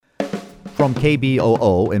From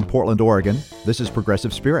KBOO in Portland, Oregon, this is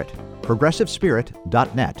Progressive Spirit.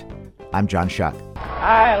 ProgressiveSpirit.net. I'm John Shuck.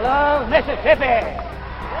 I love Mississippi.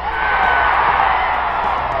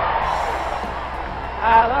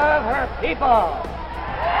 I love her people.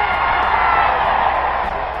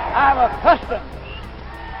 I'm accustomed.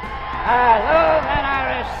 I love and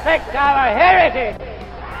I respect our heritage.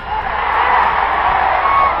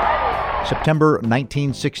 September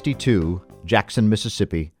 1962, Jackson,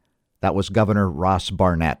 Mississippi. That was Governor Ross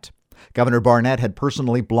Barnett. Governor Barnett had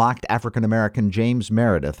personally blocked African-American James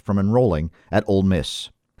Meredith from enrolling at Ole Miss.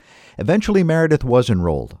 Eventually, Meredith was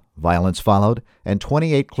enrolled. Violence followed, and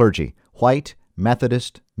 28 clergy, white,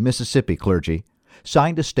 Methodist, Mississippi clergy,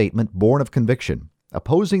 signed a statement born of conviction,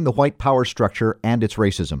 opposing the white power structure and its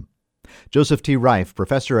racism. Joseph T. Reif,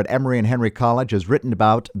 professor at Emory and Henry College, has written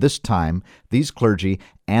about this time, these clergy,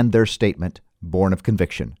 and their statement, born of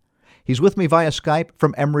conviction. He's with me via Skype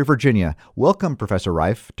from Emory, Virginia. Welcome, Professor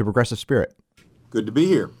Reif, to Progressive Spirit. Good to be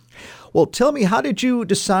here. Well, tell me, how did you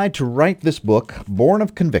decide to write this book, Born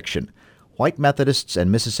of Conviction, White Methodists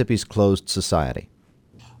and Mississippi's Closed Society?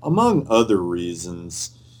 Among other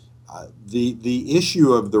reasons, the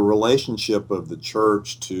issue of the relationship of the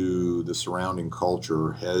church to the surrounding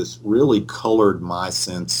culture has really colored my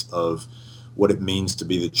sense of what it means to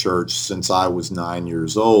be the church since I was 9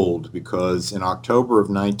 years old, because in October of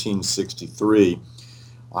 1963,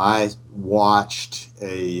 I watched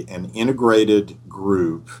an integrated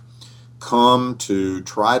group come to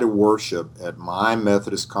try to worship at my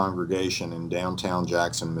Methodist congregation in downtown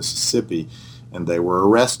Jackson, Mississippi, and they were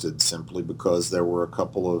arrested simply because there were a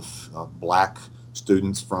couple of black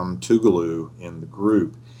students from Tougaloo in the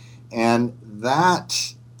group. And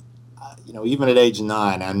that, even at age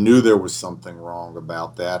 9, I knew there was something wrong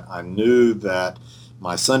about that. I knew that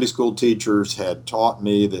my Sunday school teachers had taught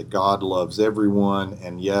me that God loves everyone,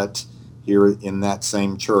 and yet here in that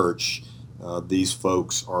same church, these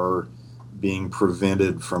folks are being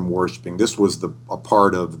prevented from worshiping. This was a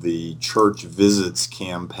part of the church visits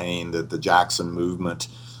campaign that the Jackson movement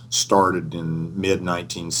started in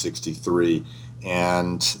mid-1963,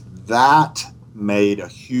 and that made a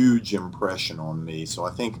huge impression on me. So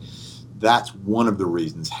I think that's one of the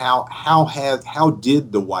reasons. How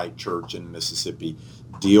did the white church in Mississippi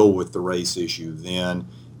deal with the race issue then,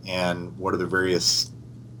 and what are the various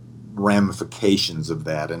ramifications of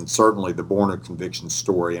that? And certainly the Born of Conviction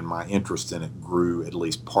story and my interest in it grew at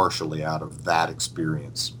least partially out of that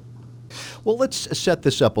experience. Well, let's set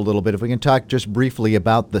this up a little bit. If we can talk just briefly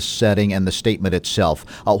about the setting and the statement itself.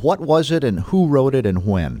 What was it and who wrote it and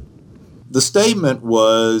when? The statement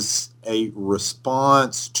was a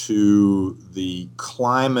response to the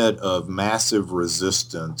climate of massive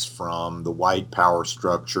resistance from the white power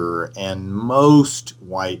structure and most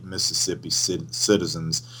white Mississippi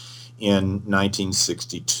citizens in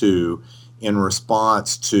 1962 in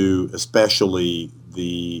response to especially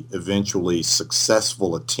the eventually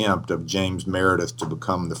successful attempt of James Meredith to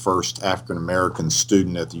become the first African-American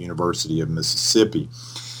student at the University of Mississippi.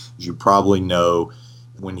 As you probably know,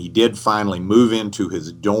 when he did finally move into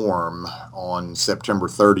his dorm on September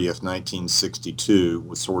 30th, 1962,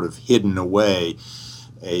 was sort of hidden away.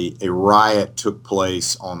 A riot took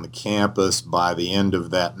place on the campus. By the end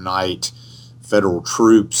of that night, federal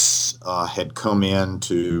troops had come in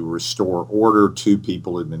to restore order. 2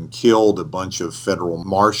 people had been killed. A bunch of federal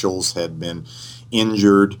marshals had been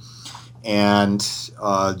injured. And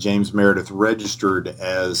James Meredith registered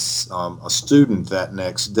as a student that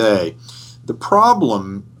next day. The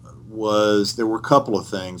problem was there were a couple of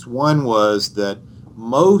things. One was that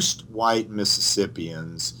most white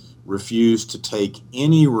Mississippians refused to take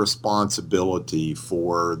any responsibility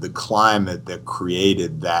for the climate that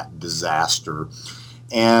created that disaster.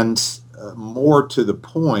 And more to the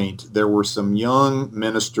point, there were some young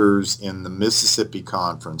ministers in the Mississippi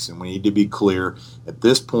Conference, and we need to be clear, at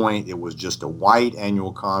this point it was just a white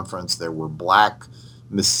annual conference. There were black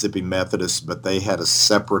Mississippi Methodists, but they had a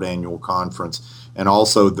separate annual conference. And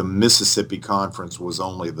also the Mississippi Conference was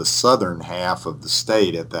only the southern half of the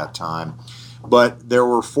state at that time. But there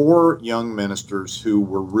were 4 young ministers who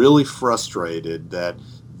were really frustrated that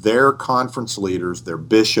their conference leaders, their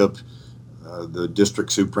bishop, the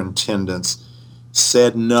district superintendents,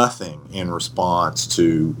 said nothing in response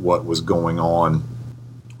to what was going on,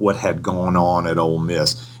 what had gone on at Ole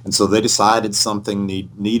Miss. And so they decided something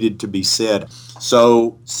needed to be said.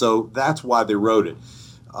 So that's why they wrote it.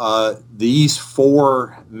 These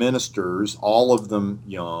 4 ministers, all of them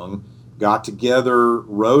young, got together,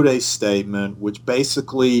 wrote a statement which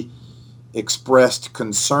basically expressed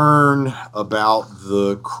concern about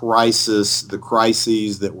the crises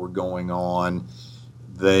that were going on,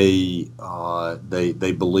 They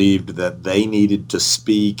believed that they needed to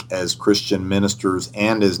speak as Christian ministers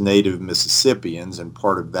and as native Mississippians, and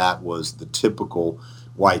part of that was the typical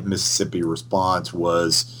white Mississippi response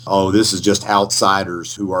was, oh, this is just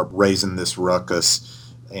outsiders who are raising this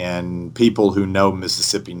ruckus, and people who know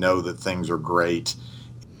Mississippi know that things are great.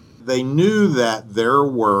 They knew that there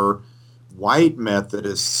were white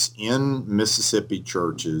Methodists in Mississippi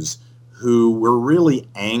churches who were really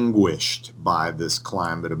anguished by this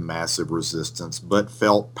climate of massive resistance, but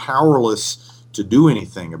felt powerless to do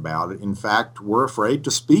anything about it. In fact, were afraid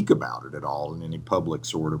to speak about it at all in any public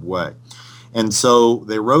sort of way. And so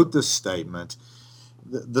they wrote this statement.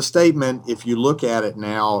 The statement, if you look at it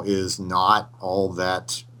now, is not all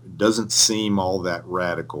that, doesn't seem all that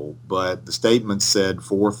radical, but the statement said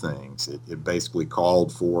four things. It basically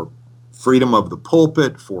called for freedom of the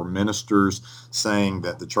pulpit, for ministers saying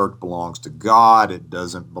that the church belongs to God, it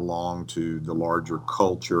doesn't belong to the larger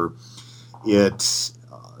culture. It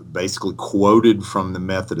basically quoted from the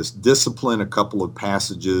Methodist discipline a couple of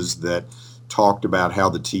passages that talked about how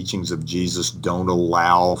the teachings of Jesus don't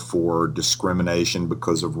allow for discrimination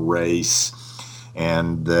because of race,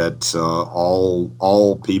 and that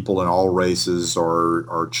all people and all races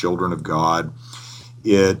are children of God.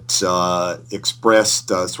 It expressed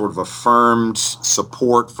sort of affirmed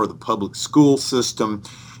support for the public school system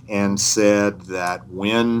and said that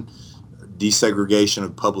when desegregation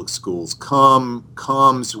of public schools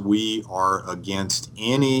comes, we are against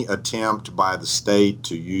any attempt by the state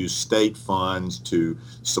to use state funds to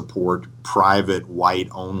support private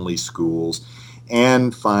white-only schools.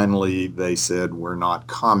 And finally, they said we're not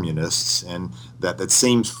communists, and that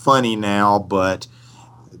seems funny now, but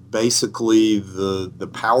basically the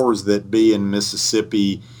powers that be in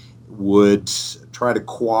Mississippi would try to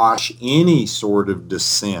quash any sort of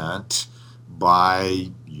dissent by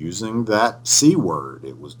using that C word.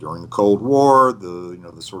 It was during the Cold War. The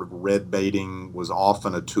sort of red baiting was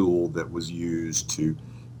often a tool that was used to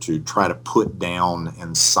try to put down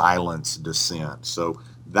and silence dissent. So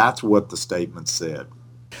that's what the statement said.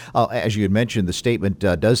 As you had mentioned, the statement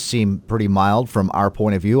does seem pretty mild from our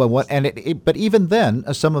point of view. But even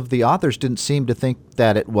then, some of the authors didn't seem to think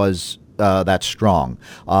that it was that strong.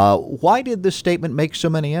 Why did this statement make so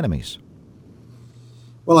many enemies?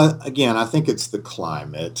 Well, again, I think it's the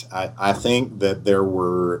climate. I think that there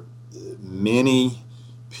were many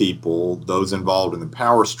people, those involved in the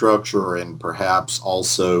power structure, and perhaps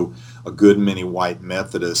also a good many white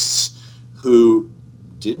Methodists, who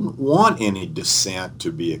didn't want any dissent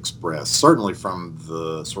to be expressed. Certainly from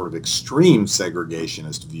the sort of extreme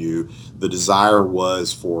segregationist view, the desire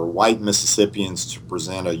was for white Mississippians to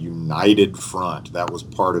present a united front. That was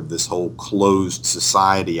part of this whole closed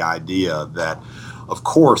society idea that, of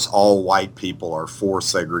course, all white people are for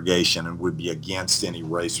segregation and would be against any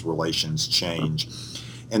race relations change.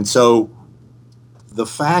 And so the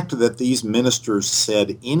fact that these ministers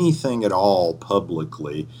said anything at all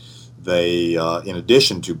publicly, they, in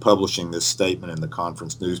addition to publishing this statement in the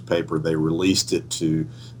conference newspaper, they released it to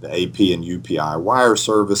the AP and UPI wire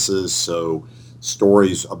services. So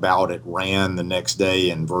stories about it ran the next day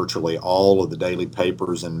in virtually all of the daily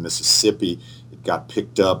papers in Mississippi. It got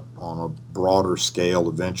picked up on a broader scale.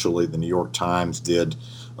 Eventually, the New York Times did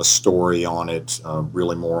a story on it,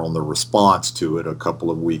 really more on the response to it a couple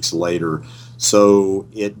of weeks later. So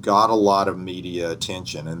it got a lot of media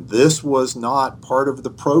attention. And this was not part of the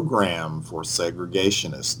program for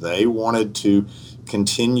segregationists. They wanted to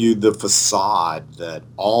continue the facade that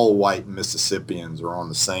all white Mississippians are on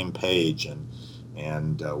the same page,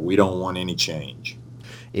 and we don't want any change.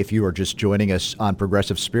 If you are just joining us on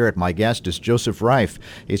Progressive Spirit, my guest is Joseph Reif.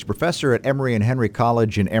 He's professor at Emory and Henry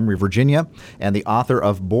College in Emory, Virginia, and the author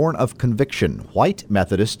of Born of Conviction, White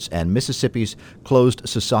Methodists and Mississippi's Closed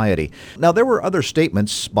Society. Now, there were other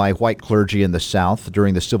statements by white clergy in the South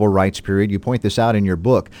during the Civil Rights period. You point this out in your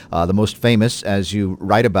book. The most famous, as you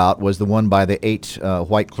write about, was the one by the 8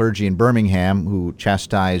 white clergy in Birmingham who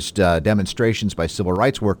chastised demonstrations by civil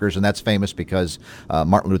rights workers, and that's famous because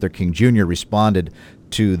Martin Luther King Jr. responded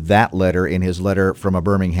to that letter in his letter from a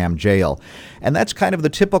Birmingham jail. And that's kind of the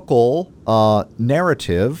typical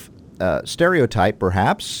narrative, stereotype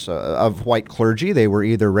perhaps, of white clergy. They were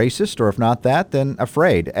either racist or, if not that, then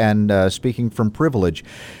afraid and speaking from privilege.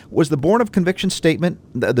 Was the Born of Conviction statement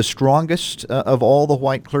the strongest of all the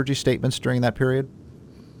white clergy statements during that period?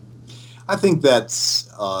 I think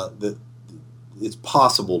that's it's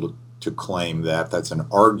possible to claim that. That's an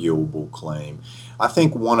arguable claim. I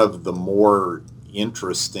think one of the more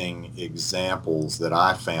interesting examples that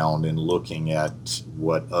I found in looking at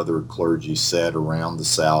what other clergy said around the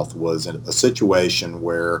South was a situation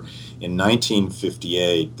where in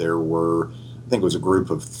 1958 there were, I think it was a group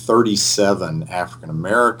of 37 African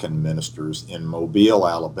American ministers in Mobile,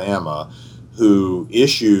 Alabama, who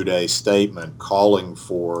issued a statement calling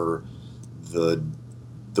for the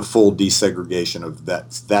full desegregation of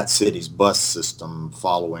that city's bus system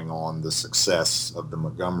following on the success of the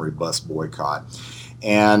Montgomery bus boycott.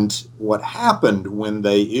 And what happened when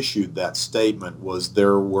they issued that statement was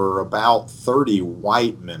there were about 30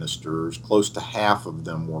 white ministers, close to half of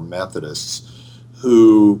them were Methodists,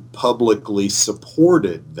 who publicly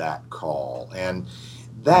supported that call. And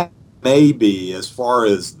that may be, as far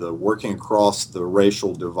as the working across the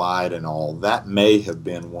racial divide and all, that may have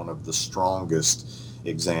been one of the strongest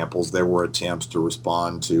examples. There were attempts to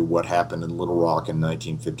respond to what happened in Little Rock in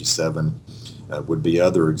 1957, would be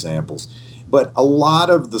other examples. But a lot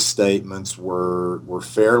of the statements were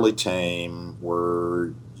fairly tame,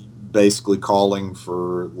 were basically calling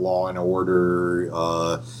for law and order,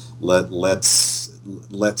 let's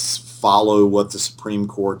follow what the Supreme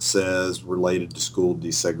Court says related to school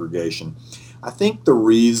desegregation. I think the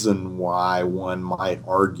reason why one might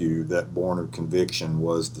argue that Born of Conviction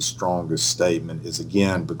was the strongest statement is,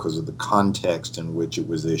 again, because of the context in which it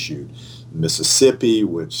was issued. Mississippi,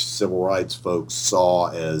 which civil rights folks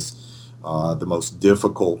saw as the most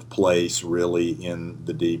difficult place really in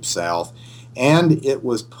the Deep South, and it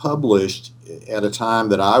was published at a time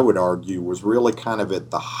that I would argue was really kind of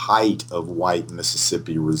at the height of white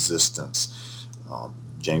Mississippi resistance.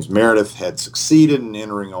 James Meredith had succeeded in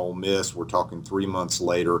entering Ole Miss. We're talking 3 months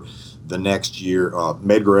later. The next year,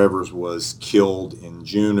 Medgar Evers was killed in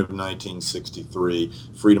June of 1963.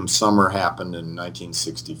 Freedom Summer happened in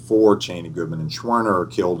 1964. Cheney, Goodman, and Schwerner are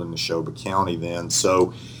killed in Neshoba County then.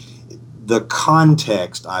 So the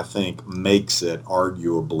context, I think, makes it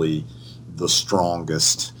arguably the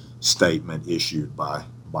strongest statement issued by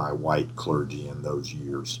white clergy in those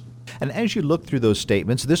years. And as you look through those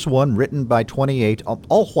statements, this one written by 28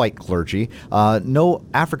 all-white clergy, no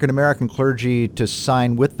African-American clergy to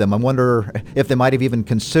sign with them. I wonder if they might have even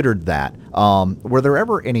considered that. Were there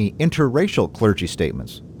ever any interracial clergy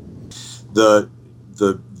statements? The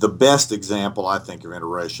best example, I think, of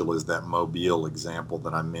interracial is that Mobile example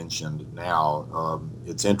that I mentioned now.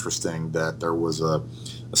 It's interesting that there was a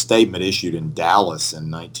statement issued in Dallas in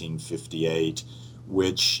 1958,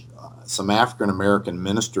 which some African-American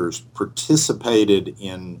ministers participated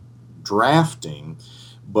in drafting,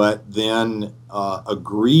 but then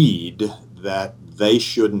agreed that they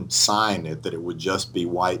shouldn't sign it, that it would just be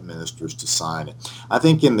white ministers to sign it. I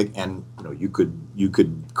think you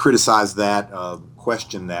could criticize that,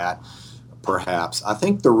 question that, perhaps. I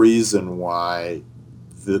think the reason why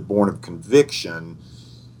the Born of Conviction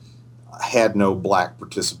had no black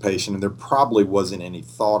participation, and there probably wasn't any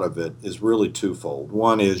thought of it, is really twofold.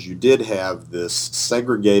 One is you did have this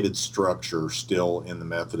segregated structure still in the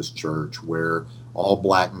Methodist Church where all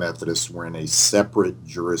black Methodists were in a separate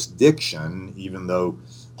jurisdiction, even though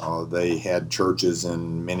they had churches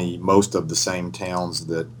in most of the same towns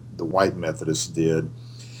that the white Methodists did.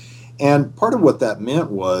 And part of what that meant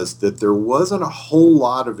was that there wasn't a whole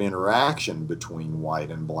lot of interaction between white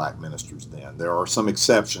and black ministers then. There are some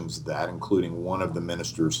exceptions to that, including one of the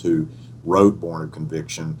ministers who wrote Born of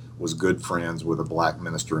Conviction was good friends with a black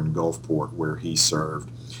minister in Gulfport where he served.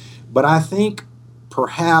 But I think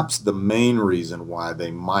perhaps the main reason why they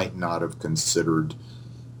might not have considered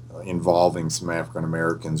involving some African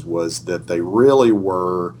Americans was that they really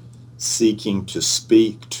were seeking to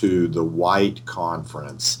speak to the white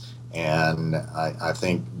conference. And I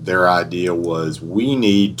think their idea was, we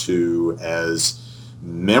need to, as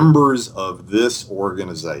members of this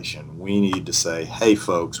organization, we need to say, hey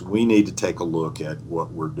folks, we need to take a look at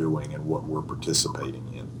what we're doing and what we're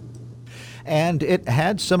participating in. And it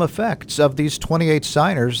had some effects. Of these 28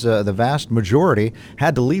 signers, the vast majority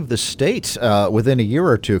had to leave the state within a year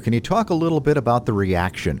or two. Can you talk a little bit about the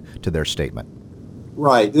reaction to their statement?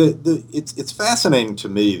 Right. It's fascinating to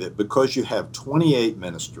me that because you have 28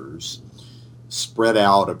 ministers spread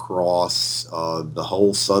out across the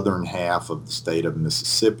whole southern half of the state of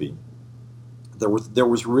Mississippi, there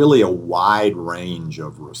was really a wide range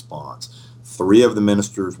of response. 3 of the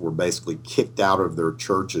ministers were basically kicked out of their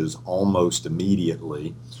churches almost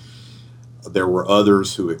immediately. There were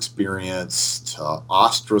others who experienced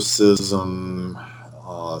ostracism,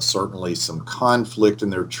 certainly some conflict in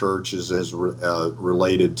their churches as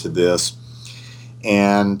related to this,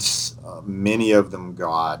 and many of them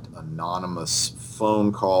got anonymous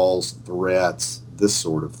phone calls, threats, this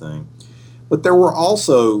sort of thing. But there were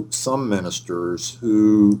also some ministers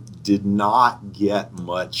who did not get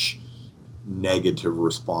much negative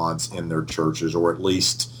response in their churches, or at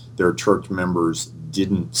least their church members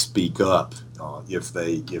didn't speak up if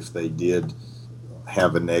they did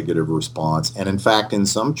have a negative response. And in fact, in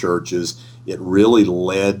some churches, it really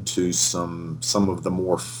led to some of the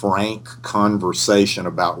more frank conversation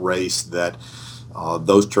about race that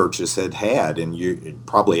those churches had and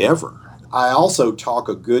probably ever. I also talk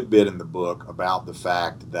a good bit in the book about the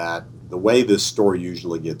fact that the way this story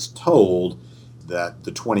usually gets told, that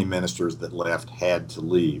the 20 ministers that left had to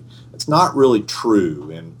leave. It's not really true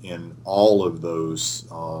in all of those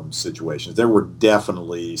situations. There were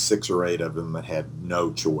definitely 6 or 8 of them that had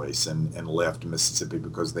no choice and left Mississippi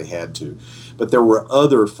because they had to. But there were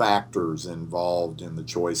other factors involved in the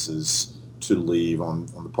choices to leave on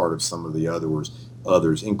the part of some of the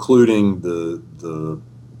others, including the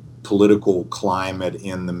political climate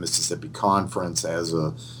in the Mississippi Conference as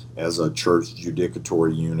a church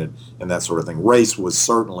judicatory unit and that sort of thing. Race was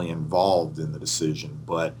certainly involved in the decision,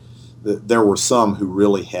 but there were some who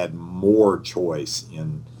really had more choice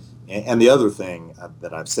in. And the other thing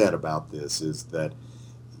that I've said about this is that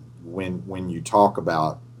when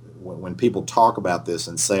people talk about this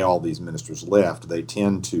and say all these ministers left, they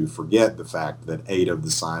tend to forget the fact that 8 of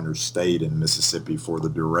the signers stayed in Mississippi for the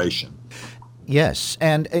duration. Yes,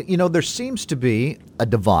 and there seems to be a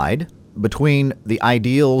divide between the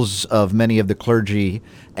ideals of many of the clergy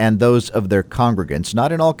and those of their congregants.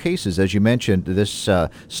 Not in all cases, as you mentioned, this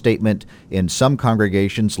statement in some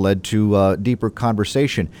congregations led to deeper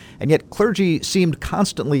conversation. And yet clergy seemed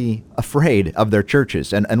constantly afraid of their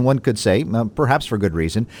churches, and one could say, perhaps for good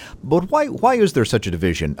reason. But why is there such a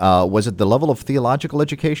division? Was it the level of theological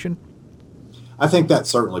education? I think that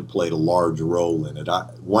certainly played a large role in it.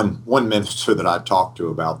 One minister that I talked to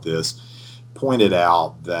about this pointed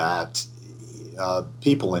out that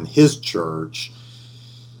people in his church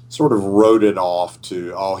sort of wrote it off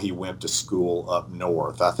to, he went to school up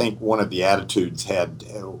north. I think one of the attitudes had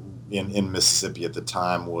in Mississippi at the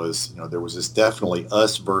time was, there was this definitely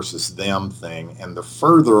us versus them thing, and the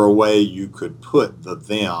further away you could put the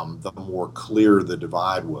them, the more clear the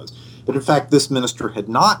divide was. But in fact, this minister had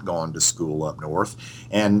not gone to school up north,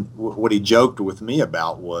 and what he joked with me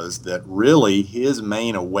about was that really his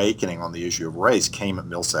main awakening on the issue of race came at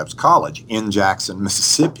Millsaps College in Jackson,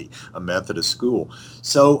 Mississippi, a Methodist school.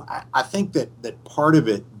 So I think that part of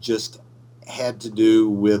it just had to do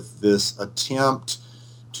with this attempt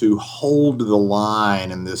to hold the line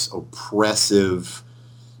in this oppressive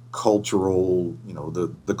cultural,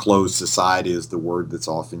 the closed society is the word that's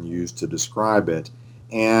often used to describe it.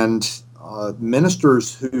 And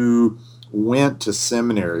ministers who went to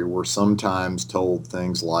seminary were sometimes told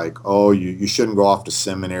things like, you shouldn't go off to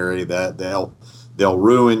seminary, that they'll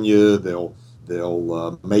ruin you,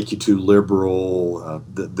 they'll make you too liberal,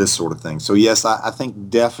 this sort of thing. So yes, I think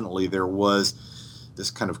definitely there was this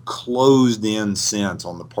kind of closed-in sense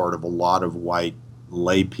on the part of a lot of white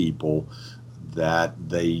lay people that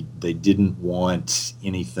they didn't want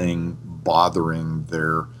anything bothering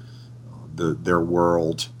their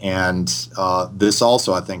world. And this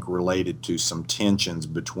also, I think, related to some tensions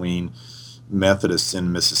between Methodists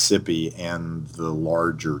in Mississippi and the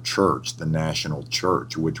larger church, the national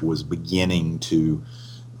church, which was beginning to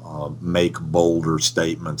make bolder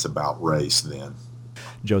statements about race then.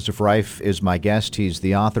 Joseph Reif is my guest. He's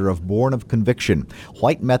the author of Born of Conviction,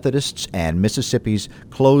 White Methodists and Mississippi's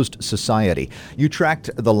Closed Society. You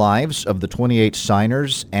tracked the lives of the 28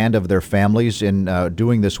 signers and of their families in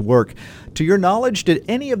doing this work. To your knowledge, did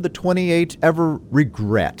any of the 28 ever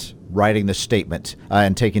regret writing the statement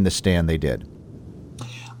and taking the stand they did?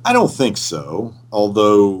 I don't think so,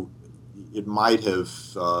 although it might have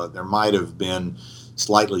there might have been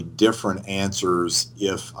slightly different answers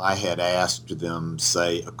if I had asked them,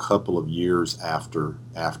 say, a couple of years after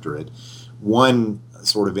it. One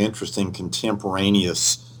sort of interesting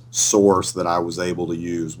contemporaneous source that I was able to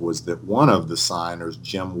use was that one of the signers,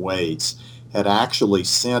 Jim Waits, had actually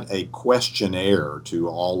sent a questionnaire to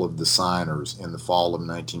all of the signers in the fall of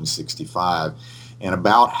 1965, and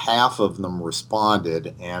about half of them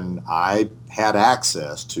responded, and I had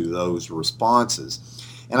access to those responses.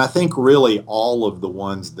 And I think really all of the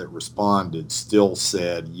ones that responded still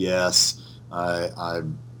said, yes,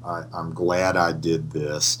 I'm glad I did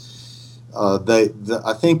this.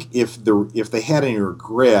 I think if they had any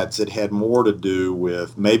regrets, it had more to do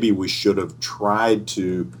with maybe we should have tried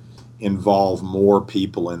to involve more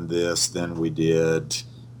people in this than we did,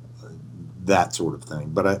 that sort of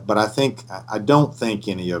thing. But I don't think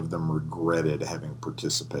any of them regretted having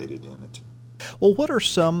participated in it. Well, what are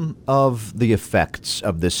some of the effects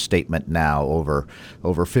of this statement now over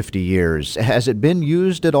 50 years? Has it been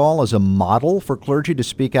used at all as a model for clergy to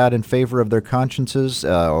speak out in favor of their consciences,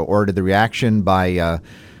 or did the reaction by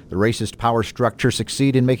the racist power structure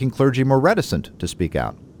succeed in making clergy more reticent to speak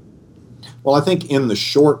out? Well, I think in the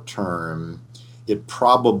short term, it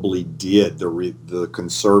probably did. The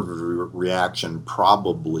conservative reaction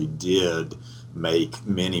probably did make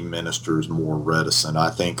many ministers more reticent. I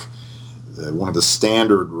think one of the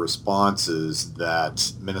standard responses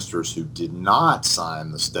that ministers who did not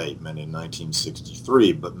sign the statement in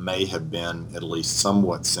 1963, but may have been at least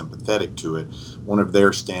somewhat sympathetic to it, one of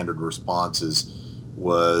their standard responses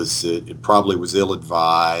was it probably was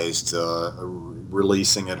ill-advised,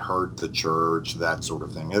 releasing it hurt the church, that sort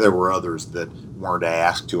of thing. There were others that weren't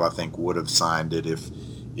asked who I think would have signed it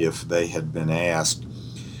if they had been asked.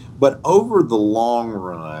 But over the long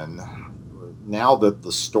run, now that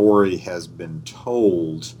the story has been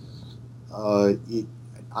told,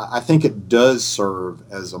 I think it does serve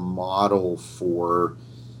as a model for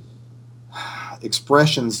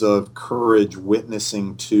expressions of courage,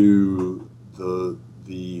 witnessing to the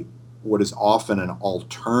what is often an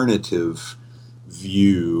alternative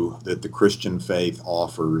view that the Christian faith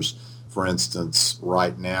offers. For instance,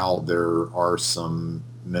 right now there are some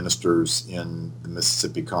ministers in the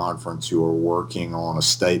Mississippi Conference who are working on a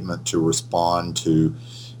statement to respond to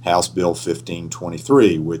House Bill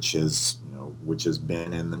 1523, which has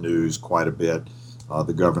been in the news quite a bit.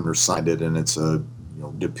 The governor signed it, and it's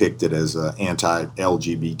depicted as an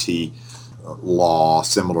anti-LGBT law,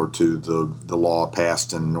 similar to the law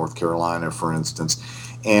passed in North Carolina, for instance.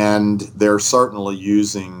 And they're certainly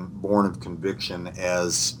using Born of Conviction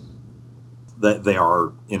as that they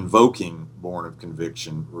are invoking Born of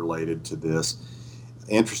Conviction related to this.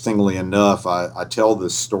 Interestingly enough, I tell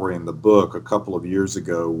this story in the book. A couple of years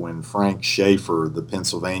ago, when Frank Schaeffer, the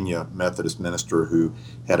Pennsylvania Methodist minister who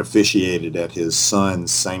had officiated at his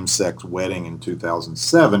son's same-sex wedding in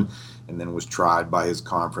 2007 and then was tried by his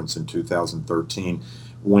conference in 2013,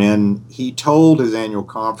 when he told his annual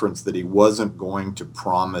conference that he wasn't going to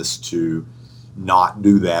promise to not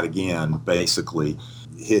do that again, basically,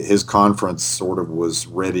 his conference sort of was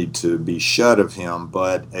ready to be shut of him,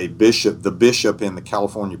 but the bishop in the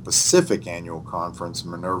California Pacific Annual Conference,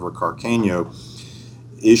 Minerva Carqueño,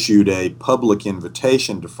 issued a public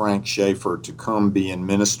invitation to Frank Schaeffer to come be in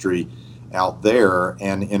ministry out there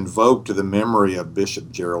and invoked the memory of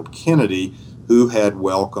Bishop Gerald Kennedy, who had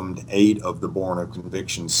welcomed 8 of the Born of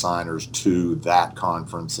Conviction signers to that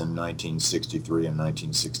conference in 1963 and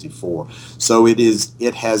 1964. So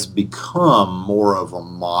it has become more of a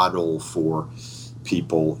model for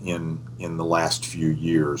people in the last few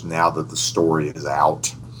years, now that the story is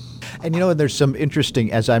out. And there's some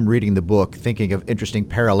interesting, as I'm reading the book, thinking of interesting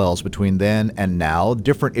parallels between then and now,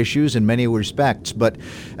 different issues in many respects, but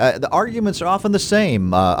the arguments are often the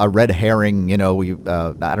same. A red herring, I don't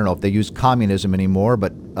know if they use communism anymore,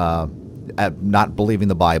 but not believing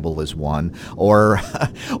the Bible is one, or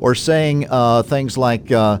saying things like,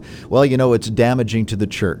 it's damaging to the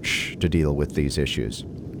church to deal with these issues.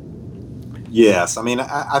 Yes, I mean,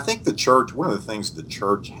 I think the church, one of the things the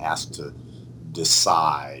church has to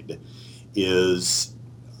decide is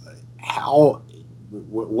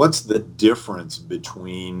what's the difference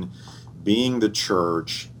between being the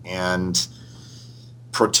church and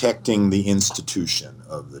protecting the institution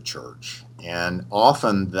of the church. And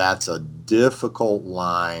often that's a difficult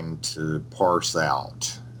line to parse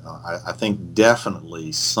out. I think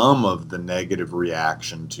definitely some of the negative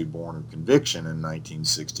reaction to Born of Conviction in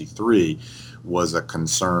 1963 was a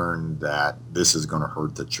concern that this is going to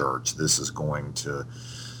hurt the church. This is going to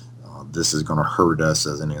hurt us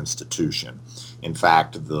as an institution. In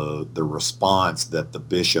fact, the response that the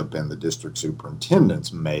bishop and the district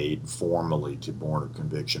superintendents made formally to Born of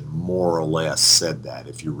Conviction more or less said that,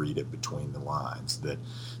 if you read it between the lines, that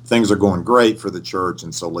things are going great for the church,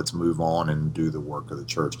 and so let's move on and do the work of the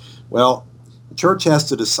church. Well, the church has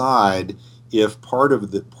to decide if part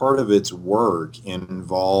of its work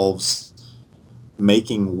involves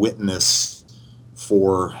making witness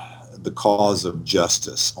for the cause of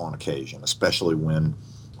justice on occasion, especially when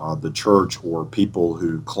the church or people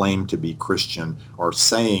who claim to be Christian are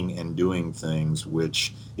saying and doing things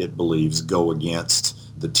which it believes go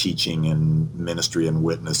against the teaching and ministry and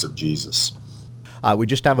witness of Jesus. We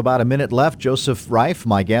just have about a minute left. Joseph Reif,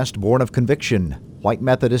 my guest, Born of Conviction, White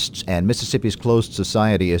Methodists and Mississippi's Closed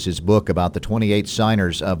Society is his book about the 28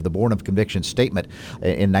 signers of the Born of Conviction statement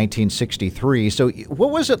in 1963. So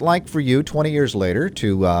what was it like for you 20 years later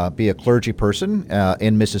to be a clergy person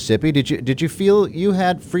in Mississippi? Did you feel you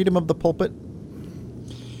had freedom of the pulpit?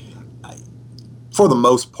 For the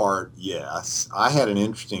most part, yes. I had an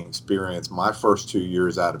interesting experience. My first 2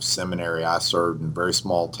 years out of seminary, I served in a very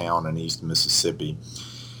small town in East Mississippi.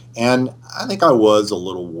 And I think I was a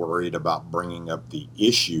little worried about bringing up the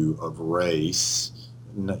issue of race.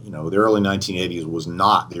 You know, the early 1980s was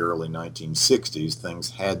not the early 1960s.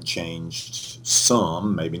 Things had changed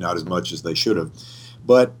some, maybe not as much as they should have.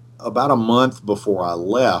 But about a month before I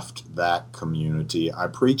left that community, I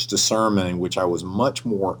preached a sermon in which I was much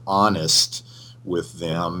more honest with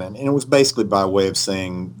them. And it was basically by way of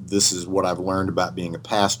saying, this is what I've learned about being a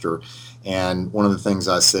pastor. And one of the things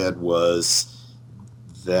I said was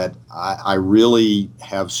that I really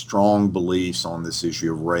have strong beliefs on this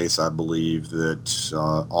issue of race. I believe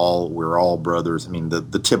that we're all brothers. I mean,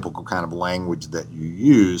 the typical kind of language that you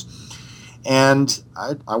use. And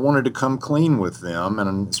I wanted to come clean with them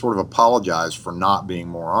and sort of apologize for not being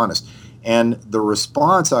more honest. And the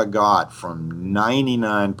response I got from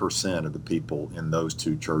 99% of the people in those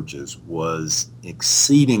two churches was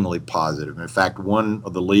exceedingly positive. In fact, one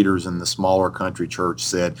of the leaders in the smaller country church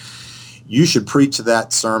said, you should preach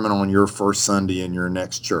that sermon on your first Sunday in your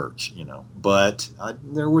next church, you know. But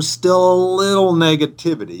there was still a little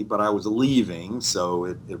negativity, but I was leaving, so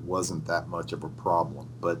it wasn't that much of a problem.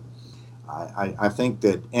 But I think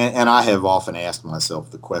that, and I have often asked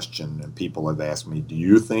myself the question, and people have asked me, do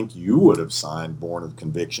you think you would have signed Born of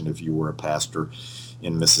Conviction if you were a pastor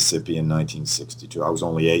in Mississippi in 1962? I was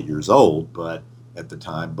only 8 years old at the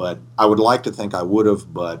time, but I would like to think I would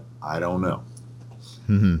have, but I don't know.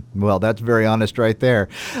 Mm-hmm. Well, that's very honest right there.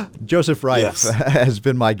 Joseph Reif has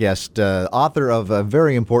been my guest, author of a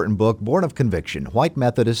very important book, Born of Conviction, White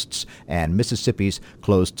Methodists and Mississippi's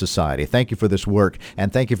Closed Society. Thank you for this work,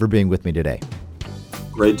 and thank you for being with me today.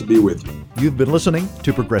 Great to be with you. You've been listening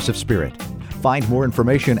to Progressive Spirit. Find more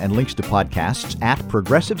information and links to podcasts at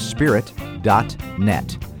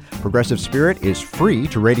progressivespirit.net. Progressive Spirit is free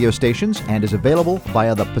to radio stations and is available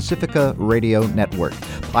via the Pacifica Radio Network.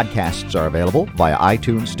 Podcasts are available via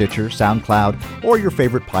iTunes, Stitcher, SoundCloud, or your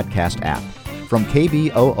favorite podcast app. From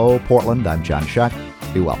KBOO Portland, I'm John Shuck.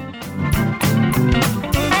 Be well.